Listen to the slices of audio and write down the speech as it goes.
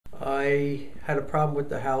I had a problem with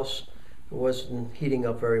the house. It wasn't heating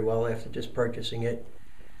up very well after just purchasing it.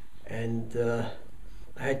 And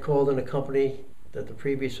I had called in a company that the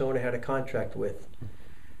previous owner had a contract with.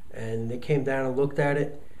 And they came down and looked at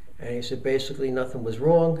it, and he said basically nothing was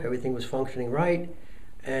wrong, everything was functioning right,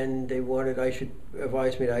 and they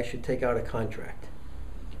advised me that I should take out a contract.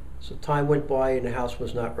 So time went by and the house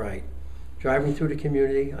was not right. Driving through the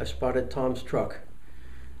community, I spotted Tom's truck.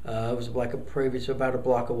 It was like about a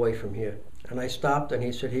block away from here. And I stopped, and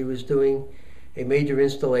he said he was doing a major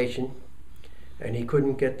installation and he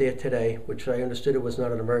couldn't get there today, which I understood it was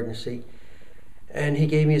not an emergency. And he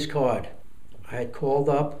gave me his card. I had called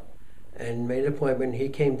up and made an appointment. He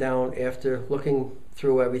came down after looking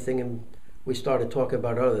through everything, and we started talking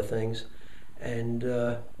about other things, and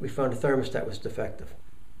we found the thermostat was defective.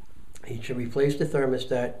 He should replace the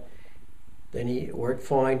thermostat. Then he worked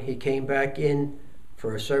fine. He came back in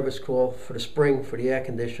for a service call for the spring for the air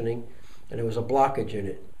conditioning, and there was a blockage in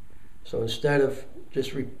it. So instead of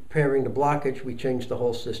just repairing the blockage, we changed the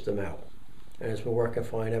whole system out. And it's been working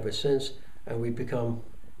fine ever since, and we've become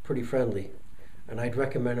pretty friendly. And I'd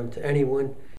recommend him to anyone